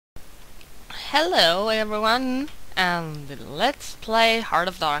Hello everyone, and let's play Heart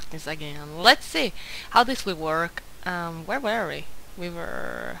of Darkness again. Let's see how this will work. Where were we? We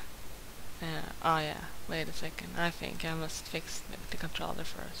were... oh yeah, wait a second. I think I must fix the controller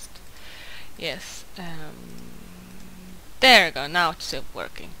first. Yes, there we go, now it's still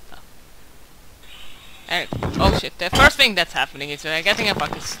working. Oh shit, the first thing that's happening is getting a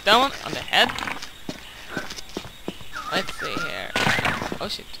fucking stone on the head. Let's see here. Oh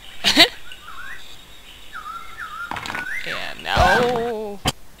shit. Yeah, no.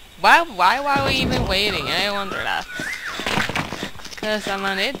 Why are we even waiting? I wonder that. Cause I'm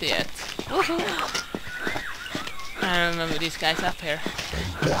an idiot. Woohoo! I remember these guys up here.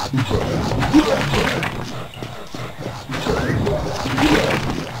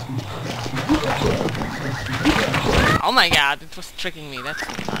 Oh my god, it was tricking me. That's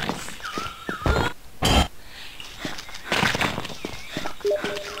nice.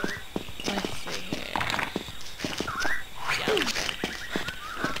 Let's see here.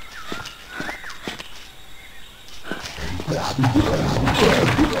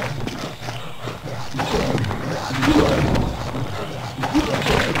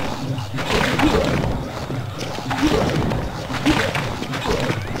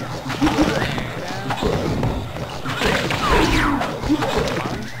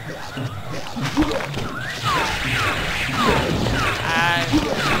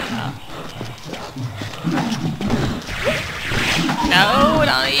 No,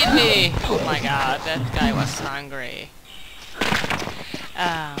 don't eat me! Oh my god, that guy was hungry.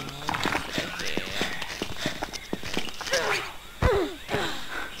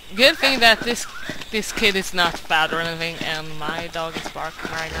 Good thing that this kid is not fat or anything, and my dog is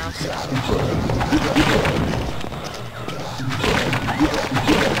barking right now. So.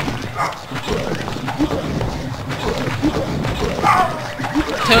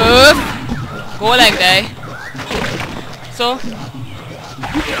 Tough! Gå og legg deg. Så.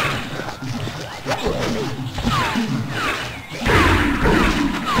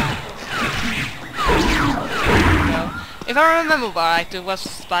 If I remember right, there was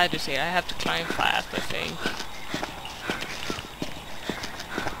spiders here. I have to climb fast, I think.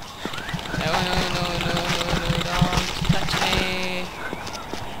 No, don't touch me.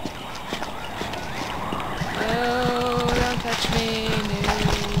 No, don't touch me.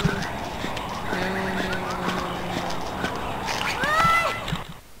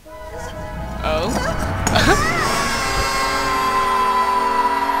 No. Oh.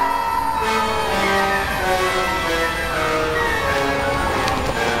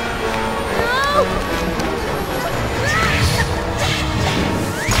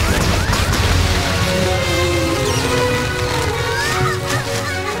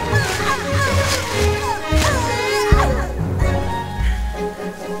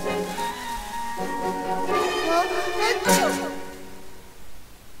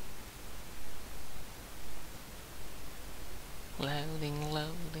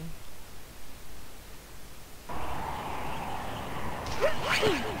 Loading.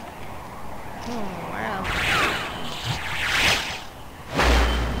 Oh, wow.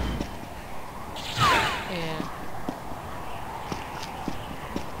 Yeah.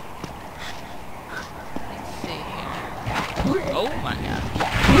 Let's see here. Oh my god.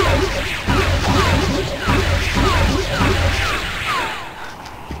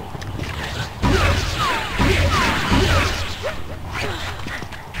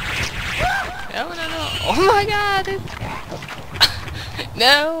 No. Oh my god!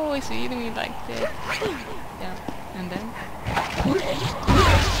 No, it's eating me like this. Yeah, and then?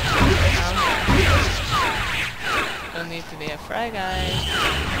 Don't need to be afraid, guys.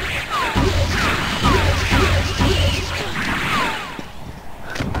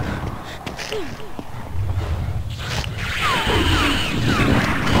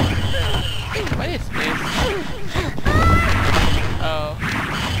 What is this? Oh.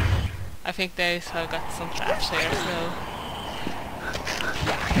 I think they've got some traps here, so...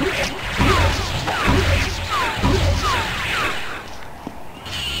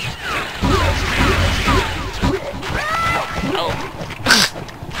 Oh!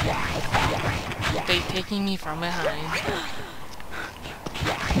 They taking me from behind.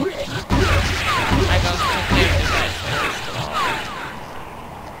 I gotta take care of you guys first of all.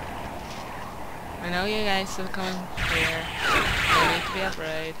 I know you guys are coming here. Don't need to be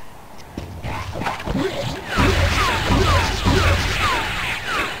afraid.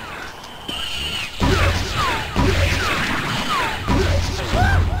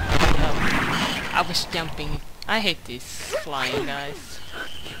 I was jumping. I hate these flying guys.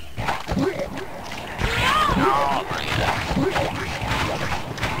 Oh my god.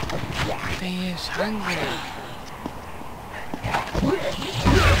 He is hungry.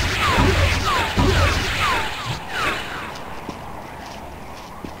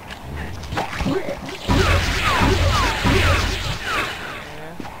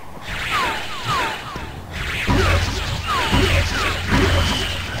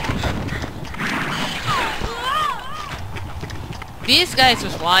 These guys were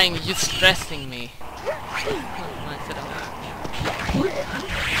flying, just stressing me.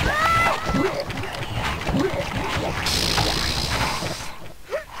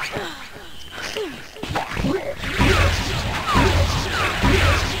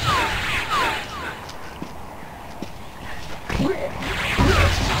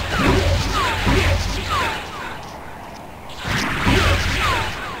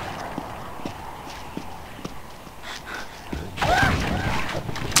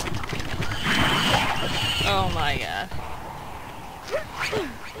 Oh my god.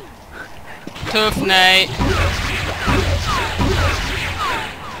 Tough night.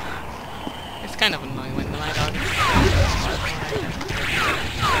 It's kind of annoying when my dog is...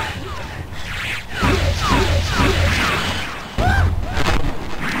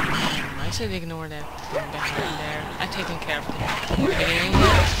 I should ignore that thing behind there. I'm taking care of it. Getting in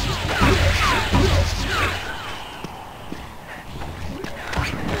here.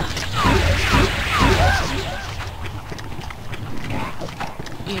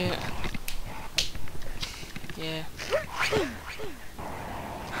 Yeah. Yeah.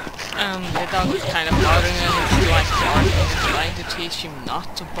 The dog is kind of bothering him. He's like barking and trying to teach him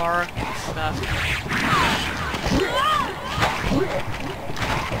not to bark and stuff.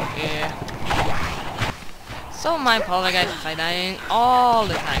 Yeah. So my apologies if I'm dying all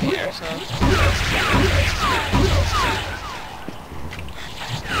the time here, so...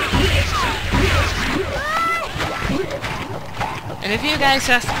 And if you guys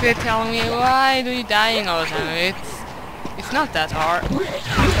just quit telling me why do you dying all the time, it's not that hard.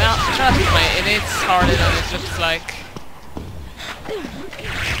 Well, trust me, it is harder than it looks like.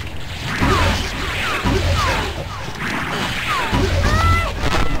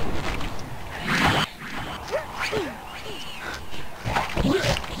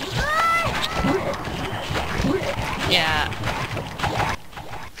 Yeah.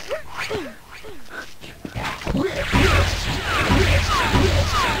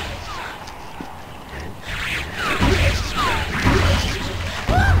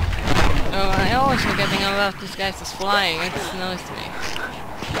 Oh, I always forgetting about this guy is flying. It annoys me.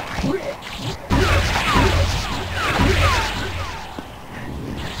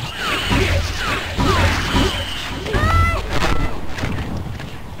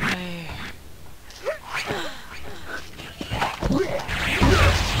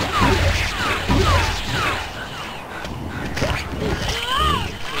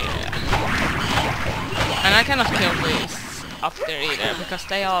 And I cannot kill these up there either, because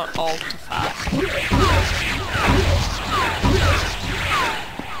they are all too fast.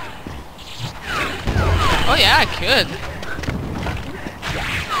 Oh yeah, I could.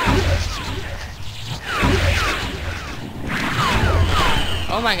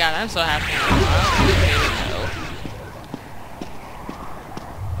 Oh my god, I'm so happy.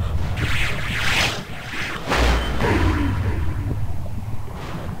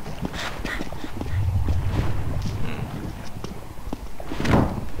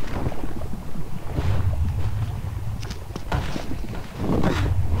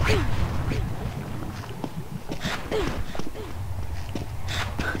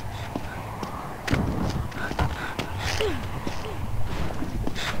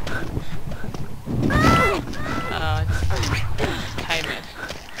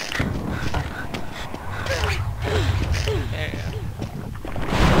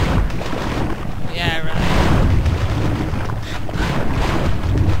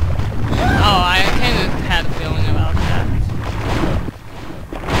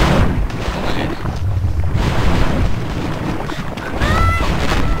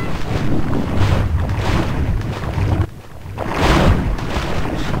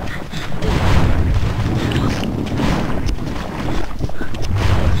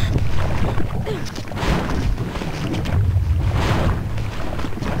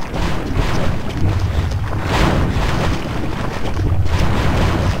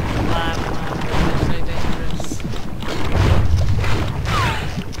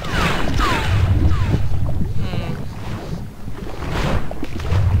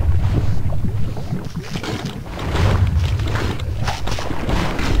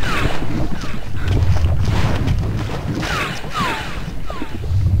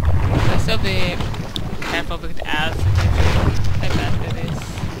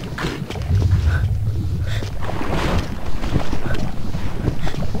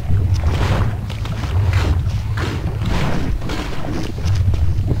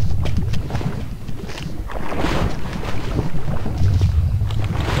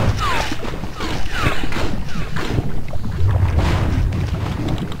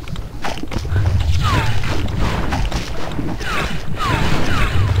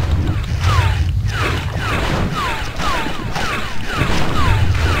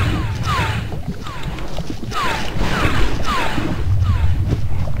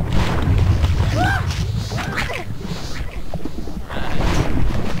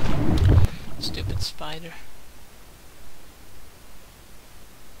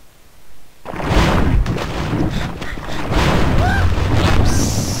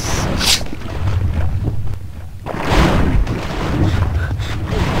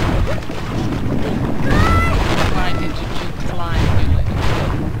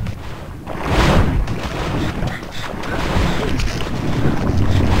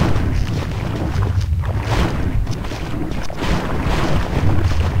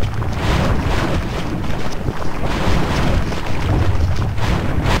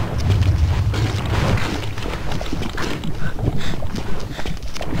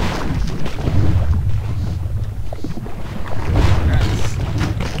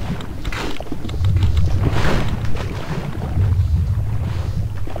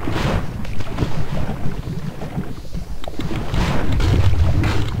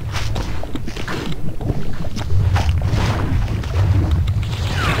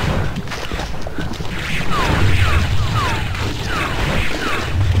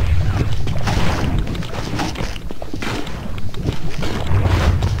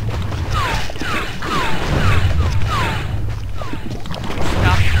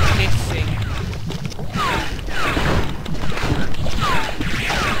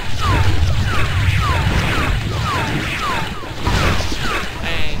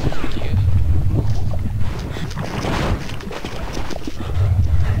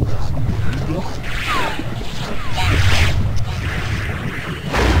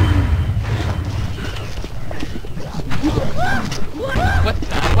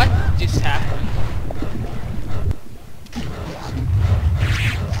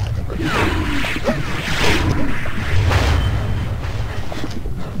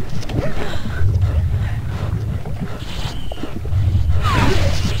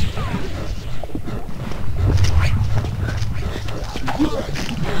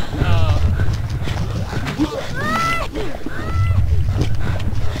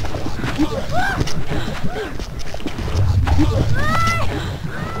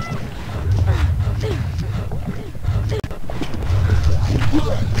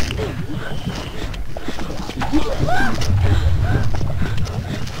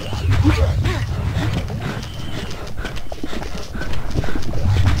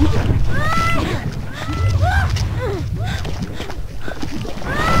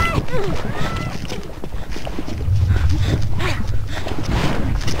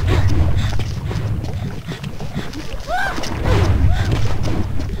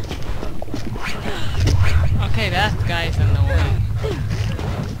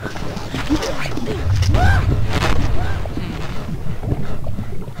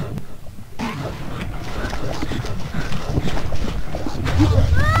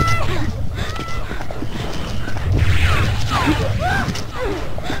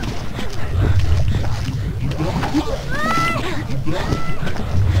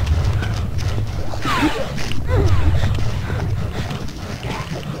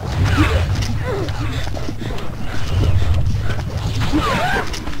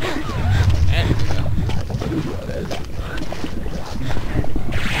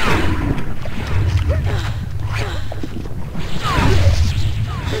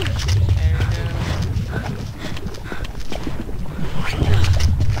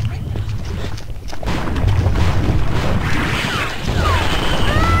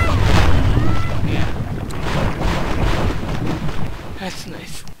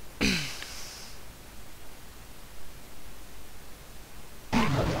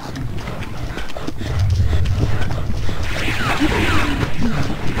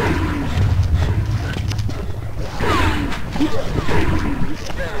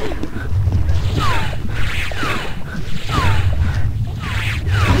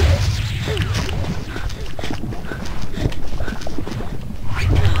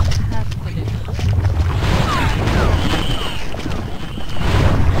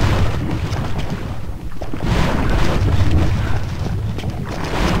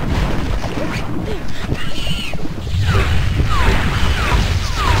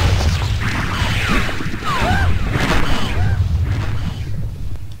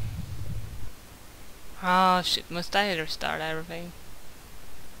 Oh shit, must I restart everything?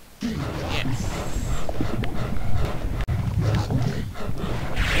 Yes.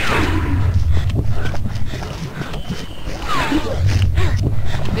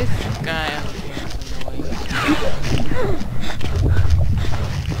 This guy up here is annoying.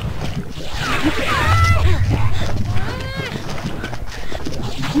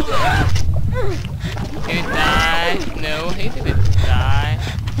 Did it die? No, he didn't die.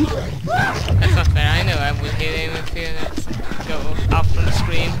 That's not fair. I know I will hit him if he doesn't go up from the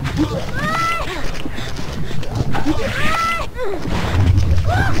screen.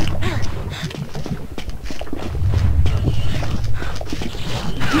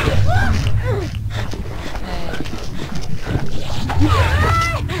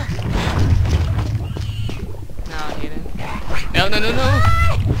 Now I hit him. No, no, no, no!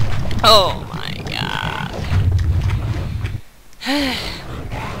 Oh my god.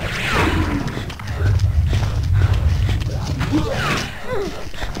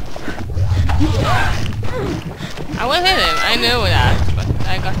 I will hit him, I know that, but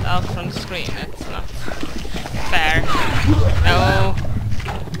I got out from the screen, that's not fair. No.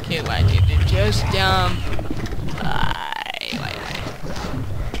 Kid, why did you just jump? Why?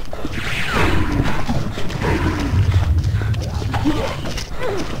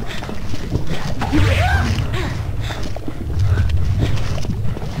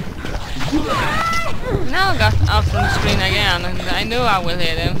 Now I got out from the screen again, and I knew I will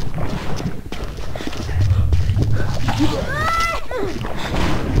hit him.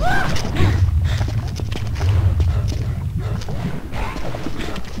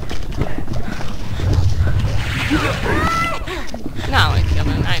 Now I kill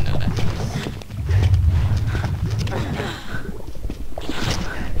him, I know that.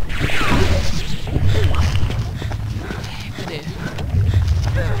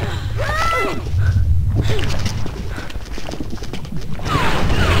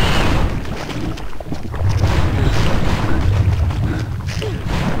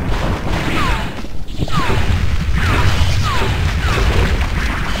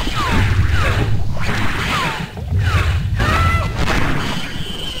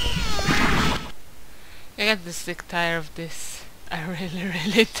 I get sick tired of this. I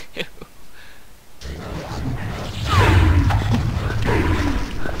really do.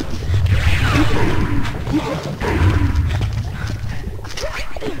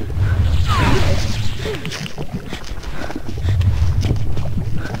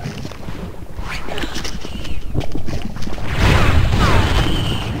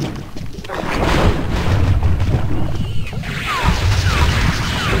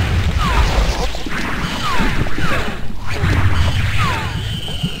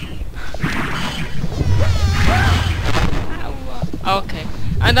 Okay,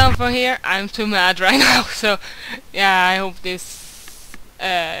 I'm done for here. I'm too mad right now, so yeah, I hope this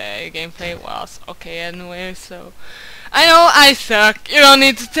gameplay was okay anyway. So I know I suck. You don't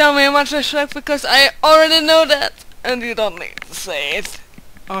need to tell me how much I suck because I already know that, and you don't need to say it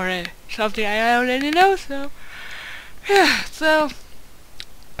already. Something I already know. So yeah, so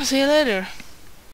see you later.